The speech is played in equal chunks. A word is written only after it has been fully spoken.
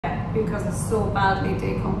because it's so badly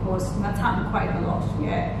decomposed, and that's happened quite a lot,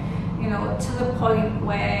 yeah. You know, to the point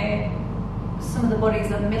where some of the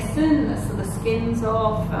bodies are missing, so the skin's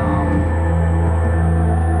off.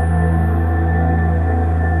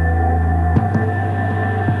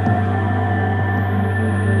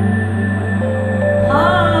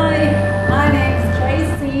 Hi, my name's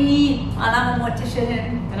Tracy, and I'm a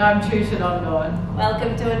mortician. And I'm tutored on Dawn.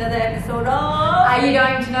 Welcome to another episode of... Are you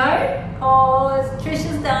going to know? Cause Trish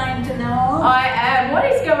is dying to know. I am. What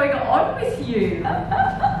is going on with you?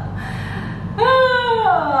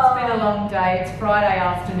 It's been a long day. It's Friday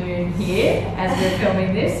afternoon here as we're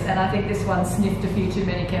filming this, and I think this one sniffed a few too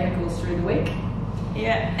many chemicals through the week.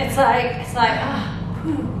 Yeah, it's like,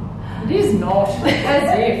 It is not.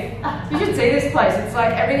 As if. You should see this place. It's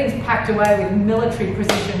like everything's packed away with military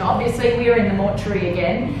precision. Obviously, we're in the mortuary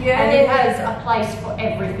again, and it has a place for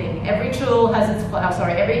everything. Every tool has its place.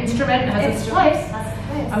 Every instrument has its place.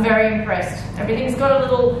 I'm very impressed. Everything's got a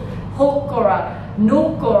little hook or a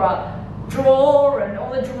nook or a drawer, and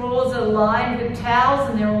all the drawers are lined with towels,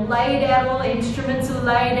 and they're all laid out. All the instruments are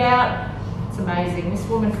laid out. It's amazing. This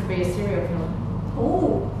woman could be a serial killer.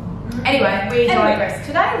 oh. Anyway, we digress.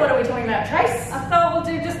 Today, what are we talking about, Trace? I thought we'll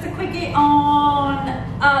do just a quickie on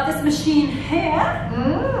this machine here.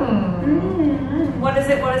 What is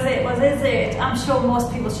it? What is it? What is it? I'm sure most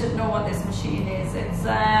people should know what this machine is. It's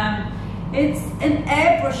an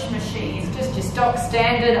airbrush machine. It's just your stock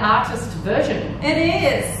standard artist version. It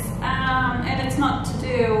is, and it's not to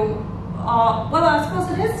do art. Well, I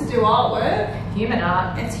suppose it is to do artwork. Human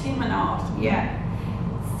art. It's human art, yeah.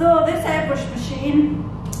 So this airbrush machine,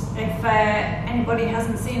 if anybody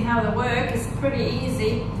hasn't seen how they work, it's pretty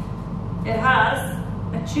easy. It has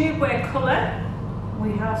a tubeware colour.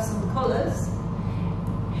 We have some colours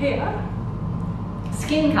here.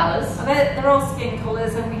 Skin colours. They're all skin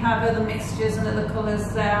colours, and we have other mixtures and other colours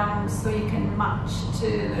so you can match to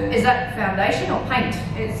the... Is that foundation or paint?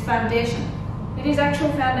 It's foundation. It is actual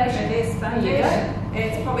foundation. It is foundation.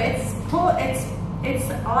 There you go. It's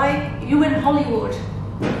like you in Hollywood.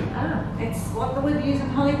 Ah. It's what they would use in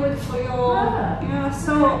Hollywood for your, Ah. you know,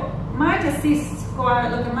 so my deceased go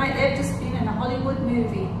out looking like they've just been in a Hollywood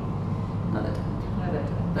movie. No, they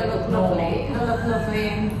don't. They look lovely. They look lovely,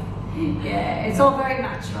 and yeah, it's all very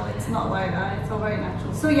natural. It's not like that. It's all very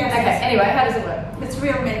natural. So yes. Okay. Anyway, how does it work? It's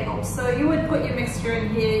real makeup. So you would put your mixture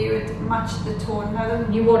in here. You would match the tone. Now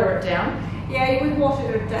then, You water it down. yeah, you would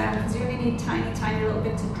water it down because you only need tiny, tiny little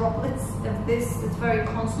bits of droplets of this. It's very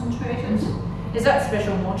concentrated. Is that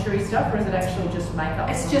special mortuary stuff, or is it actually just makeup?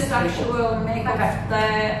 It's just actual makeup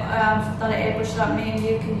that airbrush that me and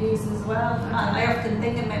you can use as well. And I often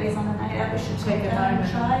think that maybe on a night out we should Take it home and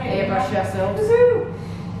try and it. airbrush ourselves.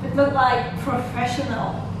 It look like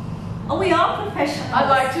professional. Oh, we are professional. I'd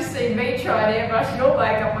like to see me try and airbrush your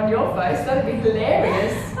makeup on your face. That'd be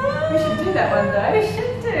hilarious. We should do that one day. We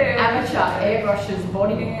should do. Amateur airbrusher's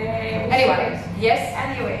body. Yeah, Anyway, yes.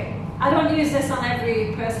 Anyway, I don't use this on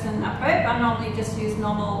every person I prep. I normally just use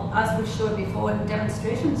normal, as we showed before in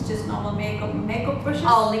demonstrations, just normal makeup brushes.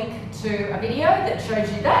 I'll link to a video that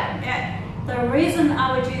shows you that. Yeah. The reason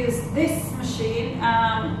I would use this machine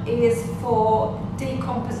is for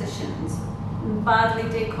decompositions, badly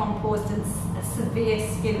decomposed and severe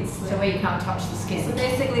skin slip. So where you can't touch the skin. So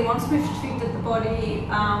basically, once we've treated the body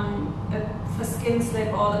for skin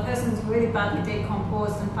slip, or the person's really badly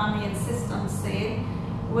decomposed and family insist on seeing,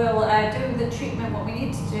 we'll do the treatment, what we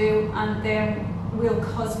need to do, and then we'll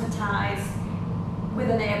cosmetize with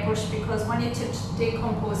an airbrush, because when you touch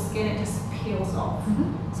decomposed skin, it just peels off.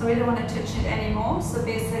 So we don't want to touch it anymore. So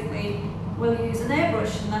basically, we'll use an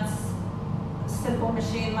airbrush, and that's a simple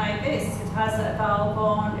machine like this. It has a valve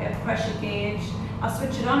on, a pressure gauge. I'll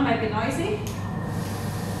switch it on, might be noisy.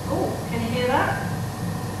 Oh, can you hear that?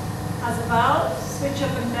 Has a valve, switch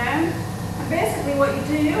up and down. And basically what you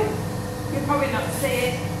do, you'll probably not see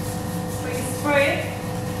it, but you spray it.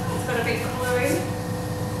 It's got a big colour in.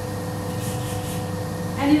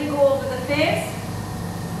 And you go over the face.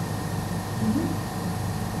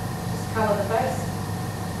 Just colour the face.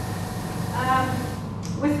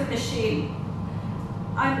 With the machine.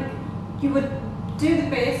 You would do the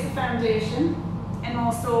base, the foundation, and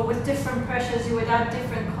also with different pressures you would add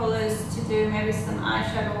different colours to do maybe some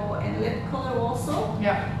eyeshadow and lip colour also.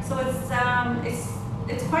 Yeah. So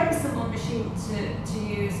it's quite a simple machine to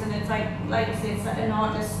use, and it's like I say, it's an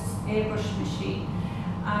artist's airbrush machine,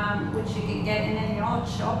 which you can get in any art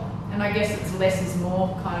shop. And I guess it's less is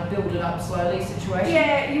more, kind of build it up slowly situation.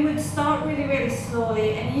 Yeah, you would start really, really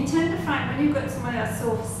slowly, and you tend to find when you've got someone that's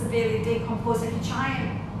so severely decomposed, if you try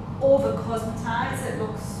and over cosmetize, it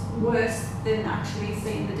looks worse than actually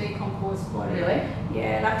seeing the decomposed body. Really?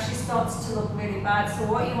 Yeah, it actually starts to look really bad. So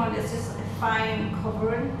what you want is just a fine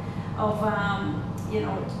covering of, you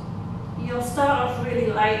know, you'll start off really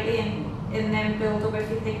lightly and then build up if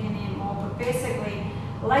you think you need more. But basically,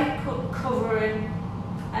 light covering,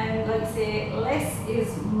 and like I say, less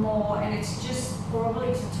is more, and it's just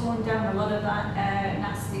probably to tone down a lot of that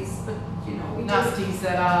nasties. But you know, we nasties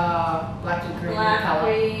that are black and green in colour.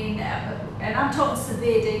 Green, and I'm talking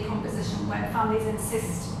severe decomposition when families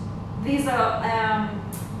insist. These are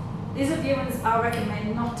viewings I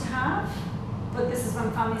recommend not to have, but this is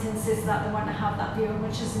when families insist that they want to have that viewing,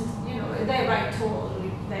 which isn't, you know, they're right,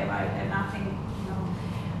 totally, they're right, and I think, you know,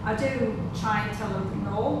 I do try and tell them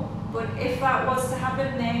no. But if that was to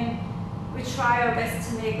happen, then we try our best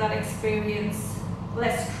to make that experience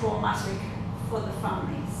less traumatic for the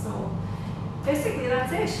family. So basically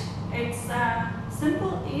that's it. It's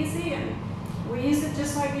simple, easy, and we use it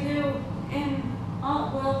just like we do in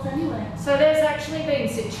art world anyway. So there's actually been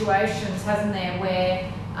situations, hasn't there, where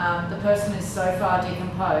the person is so far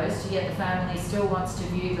decomposed, yet the family still wants to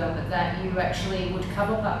view them, that you actually would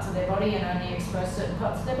cover parts of their body and only expose certain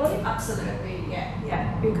parts of their body? Absolutely,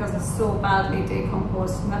 yeah, because it's so badly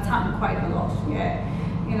decomposed, and that's happened quite a lot, yeah.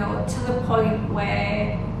 You know, to the point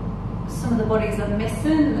where some of the bodies are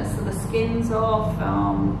missing, so the skin's off,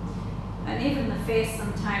 and even the face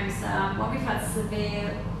sometimes. When we've had severe,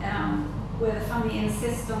 where the family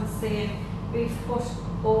insists on saying, we've put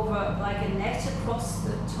over like a net across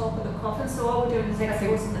the top of the coffin, so all we're doing is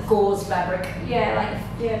exposing the gauze fabric. Yeah,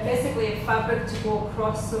 basically a fabric to go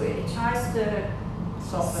across, so it tries to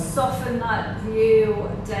soften that view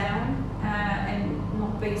down and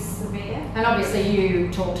not be severe. And obviously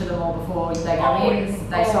you talk to them all before they go in,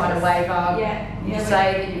 they sign a waiver, you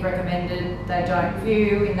say that you've recommended they don't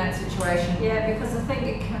view in that situation. Yeah, because I think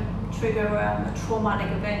it can trigger a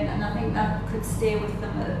traumatic event, and I think that could stay with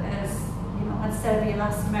them as, you know, instead of your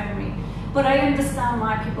last memory. But I understand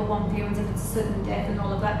why people want viewings if it's sudden death and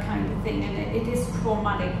all of that kind of thing, and it is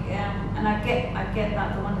traumatic, and I get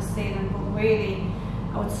that they want to see them, but really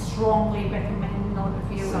I would strongly recommend not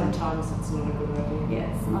a viewing. Sometimes it's not a good idea.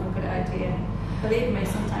 Yeah, it's not a good idea. Believe me,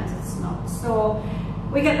 sometimes it's not. So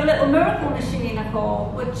we get the little miracle machine I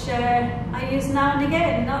call, which I use now and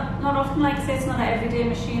again. Not often, like I say, it's not an everyday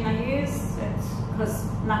machine I use. It's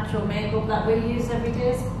because natural makeup that we use every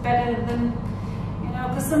day is better than, you know,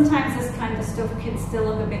 because sometimes this kind of stuff can still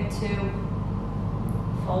look a bit too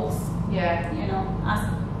false. Yeah. You know,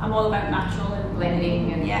 I'm all about natural and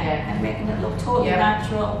blending and and making it look totally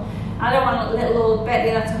natural. I don't want a little old Betty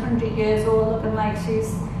that's 100 years old looking like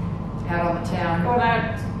she's out on the town, going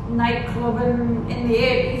out nightclubbing in the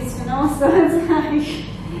 80s, you know. So it's like,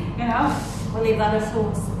 you know, we'll leave that as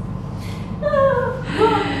horse.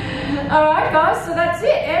 Alright guys, so that's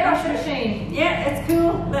it, airbrush machine. Yeah, it's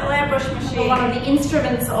cool, little airbrush machine. One of the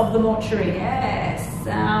instruments of the mortuary. Yes,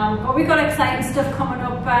 but we've got exciting stuff coming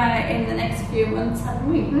up in the next few months,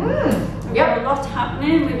 haven't we? We've got a lot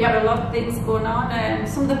happening, we've got a lot of things going on.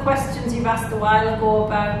 Some of the questions you've asked a while ago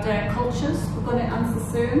about cultures, we're going to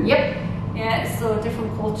answer soon. Yep. Yeah, so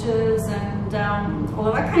different cultures and all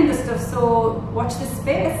of that kind of stuff. So watch this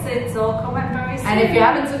space, it's all coming very soon. And if you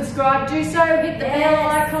haven't subscribed, do so. Hit the bell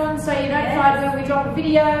icon so you're notified when we drop a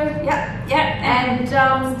video. And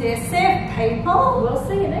stay safe, people. We'll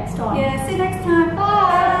see you next time. Yeah, see you next time.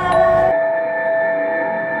 Bye.